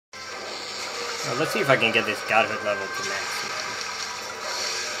Well, let's see if I can get this Godhood level to maximum.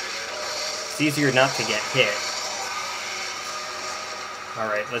 It's easier not to get hit.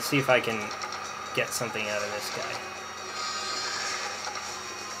 Alright, let's see if I can get something out of this guy.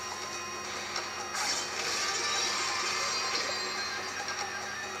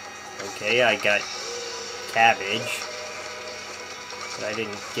 Okay, I got cabbage, but I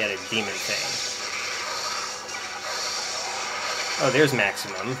didn't get a demon thing. Oh, there's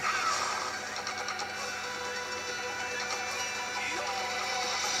maximum.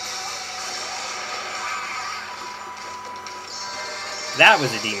 That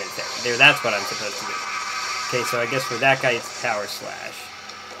was a demon thing. There, that's what I'm supposed to do. Okay, so I guess for that guy it's Power Slash.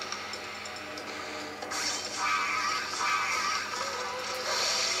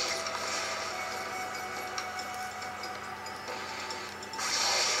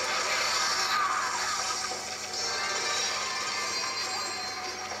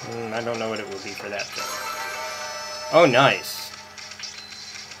 I don't know what it will be for that thing. Oh, nice.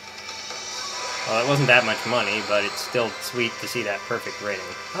 Well, it wasn't that much money, but it's still sweet to see that perfect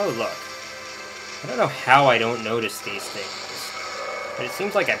rating. Oh, look. I don't know how I don't notice these things, but it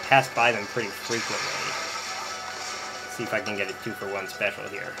seems like I pass by them pretty frequently. Let's see if I can get a 2-for-1 special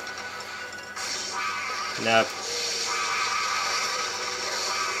here. Nope.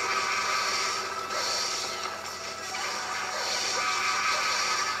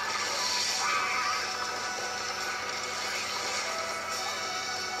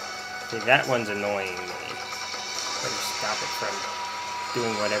 Okay, that one's annoying me. Better stop it from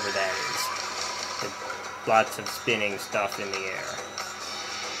doing whatever that is. With lots of spinning stuff in the air.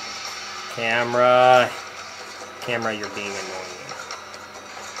 Camera. Camera, you're being annoying.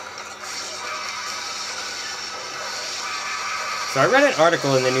 So I read an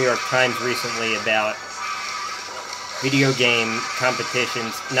article in the New York Times recently about video game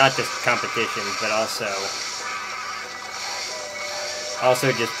competitions, not just competitions, but also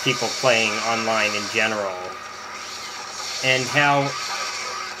just people playing online in general, and how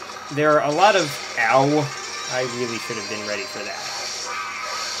there are a lot of... Ow! I really should have been ready for that.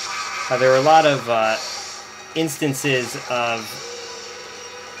 There are a lot of instances of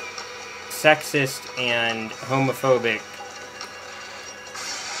sexist and homophobic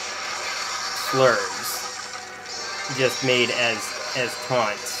slurs just made as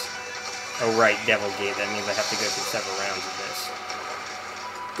taunts. Oh right, Devil Gate. That means I have to go through several rounds of this.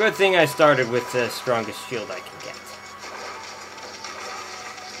 Good thing I started with the strongest shield I can get.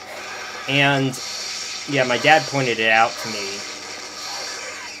 And, yeah, my dad pointed it out to me.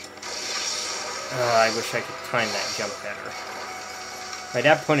 Oh, I wish I could time that jump better. My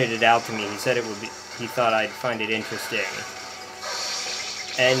dad pointed it out to me. He said it would be... He thought I'd find it interesting.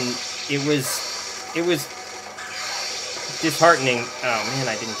 And it was disheartening. Oh, man,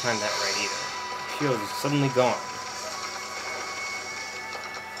 I didn't time that right either. Shield is suddenly gone.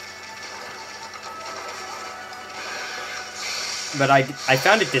 But I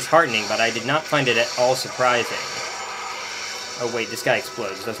found it disheartening, but I did not find it at all surprising. Oh wait, this guy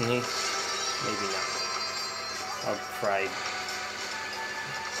explodes, doesn't he? Maybe not. I'll try.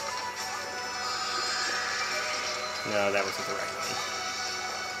 No, that wasn't the right one.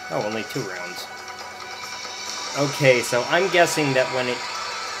 Oh, only 2 rounds. Okay, so I'm guessing that when it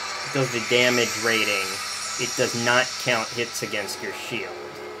does the damage rating, it does not count hits against your shield.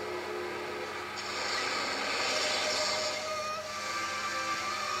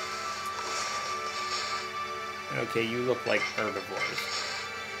 Okay, you look like herbivores.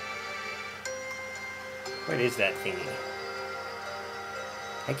 What is that thingy?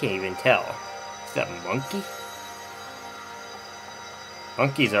 I can't even tell. Is that a monkey?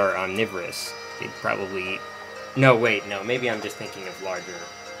 Monkeys are omnivorous. They'd probably eat... No, wait, no. Maybe I'm just thinking of larger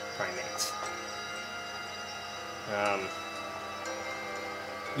primates.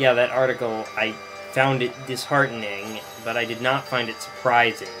 Yeah, that article, I found it disheartening, but I did not find it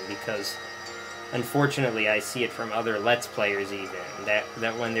surprising, because... Unfortunately, I see it from other Let's Players even,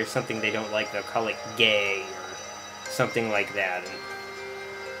 that when there's something they don't like, they'll call it gay, or something like that. And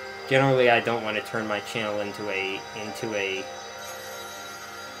generally, I don't want to turn my channel into a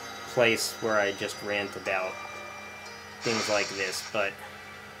place where I just rant about things like this, but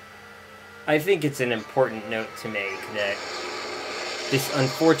I think it's an important note to make that this,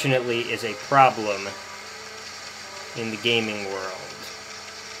 unfortunately, is a problem in the gaming world.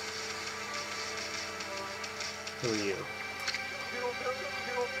 Who are you?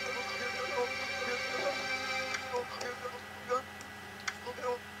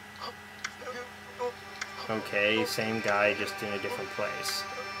 Okay, same guy, just in a different place.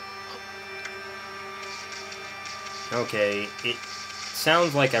 Okay, it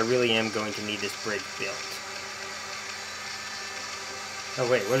sounds like I really am going to need this bridge built. Oh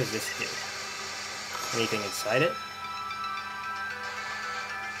wait, what does this do? Anything inside it?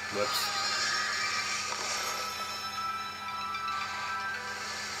 Whoops.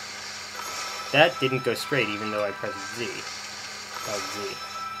 That didn't go straight even though I pressed Z. Oh, Z.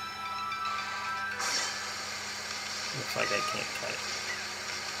 Looks like I can't cut it.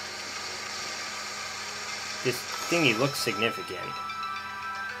 This thingy looks significant.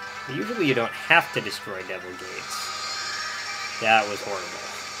 Usually you don't have to destroy devil gates. That was horrible.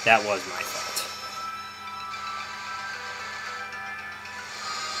 That was my fault.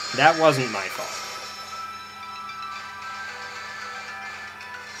 That wasn't my fault.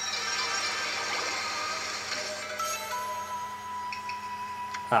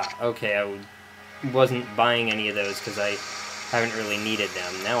 Ah, okay, I wasn't buying any of those because I haven't really needed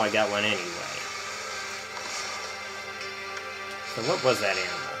them. Now I got one anyway. So what was that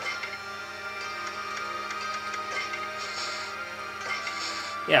animal?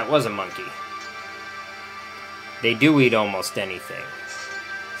 Yeah, it was a monkey. They do eat almost anything.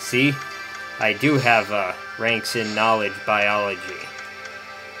 See? I do have ranks in knowledge biology.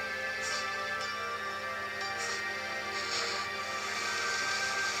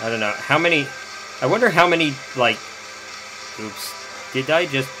 I don't know. How many... I wonder how many, like... Oops. Did I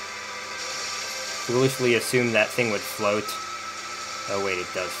just foolishly assume that thing would float? Oh wait, it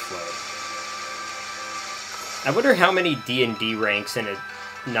does float. I wonder how many D&D ranks in a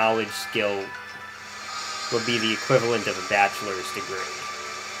knowledge skill would be the equivalent of a bachelor's degree.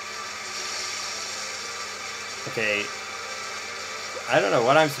 Okay. I don't know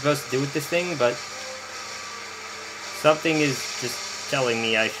what I'm supposed to do with this thing, but... something is just telling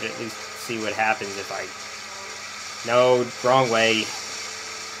me I should at least see what happens if I... No, wrong way.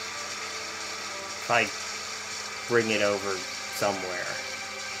 If I bring it over somewhere.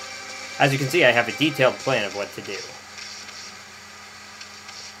 As you can see, I have a detailed plan of what to do.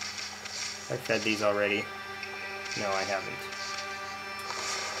 I fed these already. No, I haven't.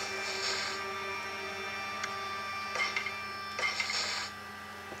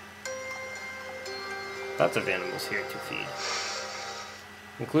 Lots of animals here to feed.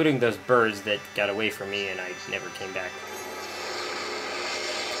 Including those birds that got away from me and I never came back.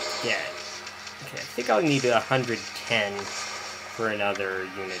 Yeah. Okay, I think I'll need 110 for another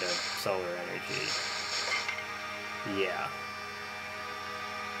unit of solar energy. Yeah.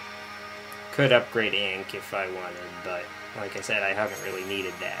 Could upgrade ink if I wanted, but like I said, I haven't really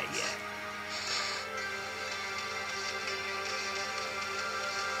needed that yet.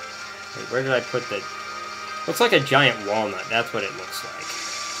 Wait, where did I put the... Looks like a giant walnut, that's what it looks like.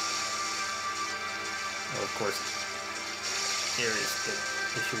 Well, of course, there is the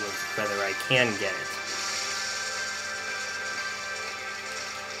issue of whether I can get it.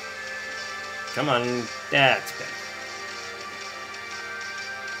 Come on, that's better.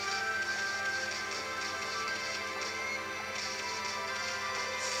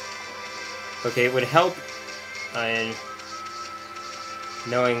 Okay, it would help in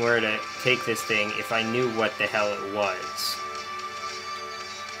knowing where to take this thing if I knew what the hell it was.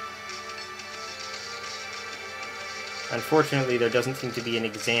 Unfortunately, there doesn't seem to be an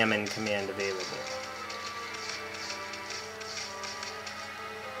examine command available.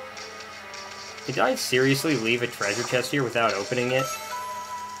 Did I seriously leave a treasure chest here without opening it?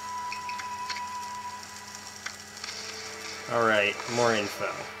 Alright, more info.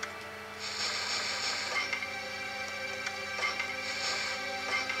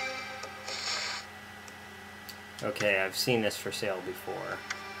 Okay, I've seen this for sale before.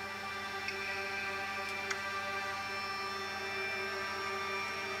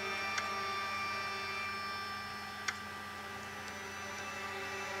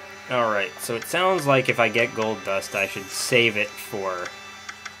 Alright, so it sounds like if I get gold dust, I should save it for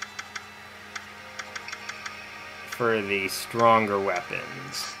the stronger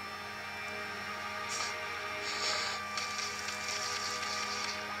weapons.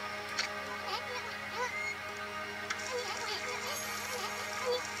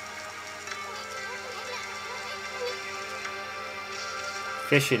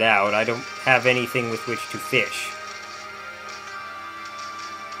 Fish it out. I don't have anything with which to fish.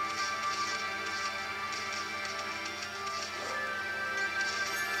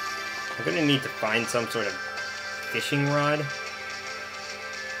 I'm gonna need to find some sort of fishing rod.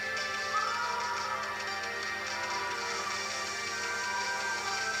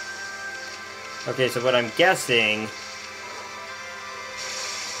 Okay, so what I'm guessing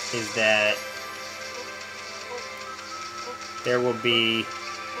is that there will be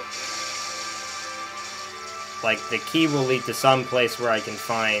Like, the key will lead to some place where I can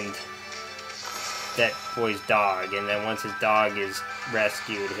find that boy's dog, and then once his dog is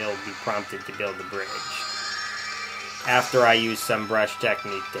rescued, he'll be prompted to build the bridge. After I use some brush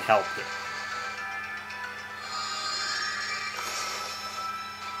technique to help him.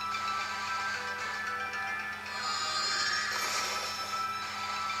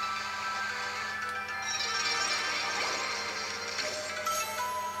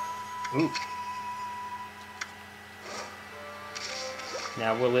 Ooh.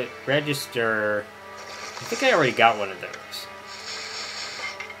 Now, will it register? I think I already got one of those.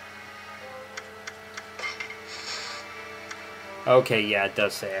 Okay, yeah, it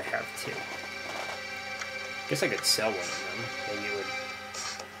does say I have two. Guess I could sell one of them. Maybe it would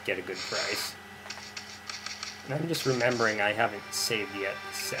get a good price. And I'm just remembering I haven't saved yet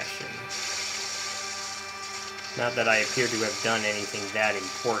this session. Not that I appear to have done anything that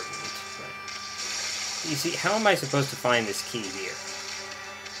important. But you see, how am I supposed to find this key here?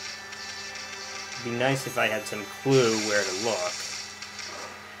 It'd be nice if I had some clue where to look.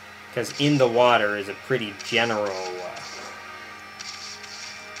 Because in the water is a pretty general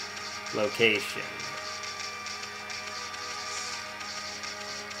location.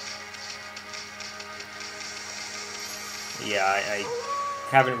 Yeah, I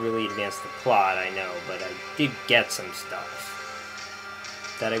haven't really advanced the plot, I know, but I did get some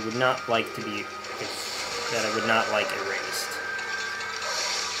stuff that I would not like to be, that I would not like erased.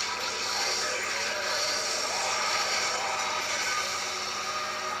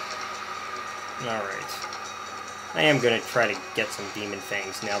 Alright. I am going to try to get some demon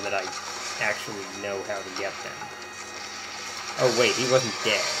fangs now that I actually know how to get them. Oh wait, he wasn't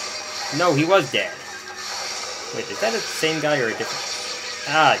dead. No, he was dead. Wait, is that the same guy or a different...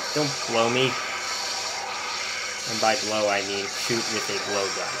 Ah, don't blow me. And by blow, I mean shoot with a blow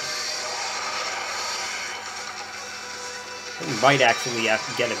gun. I might actually have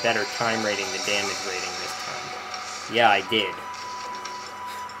to get a better time rating than damage rating this time. Yeah, I did.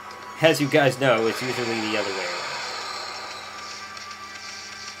 As you guys know, it's usually the other way around.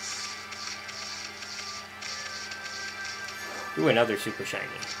 Ooh, another super shiny.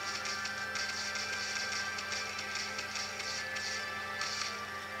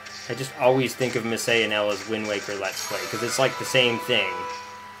 I just always think of Miss A and Ella's Wind Waker Let's Play, because it's like the same thing.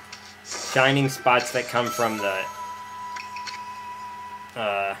 Shining spots that come from the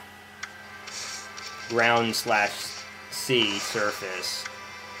ground/sea surface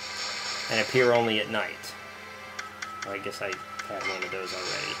and appear only at night. Well, I guess I had one of those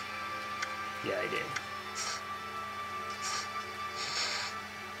already. Yeah, I did.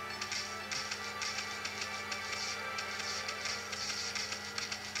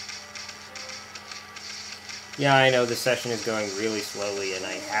 Yeah, I know this session is going really slowly and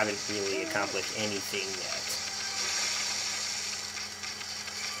I haven't really accomplished anything yet.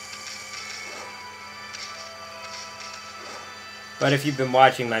 But if you've been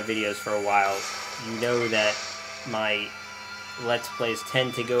watching my videos for a while, you know that my Let's Plays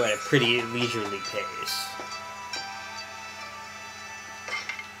tend to go at a pretty leisurely pace.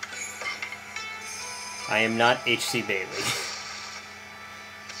 I am not H.C. Bailey.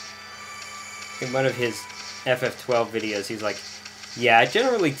 In one of his FF12 videos, he's like, yeah, it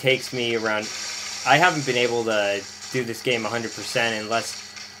generally takes me around... I haven't been able to do this game 100%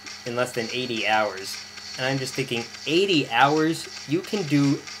 in less than 80 hours. And I'm just thinking, 80 hours? You can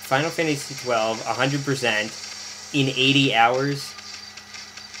do Final Fantasy XII 100% in 80 hours?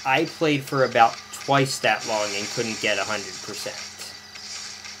 I played for about twice that long and couldn't get 100%.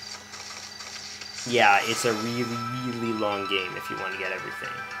 Yeah, it's a really, really long game if you want to get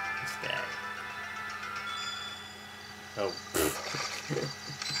everything. It's that. Oh.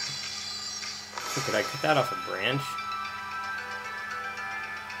 Could I cut that off a branch?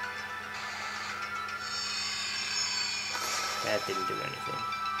 That didn't do anything.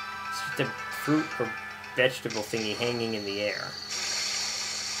 It's just a fruit or vegetable thingy hanging in the air.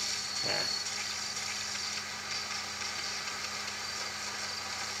 Yeah.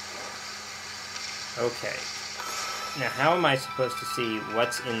 Okay. Now, how am I supposed to see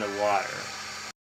what's in the water?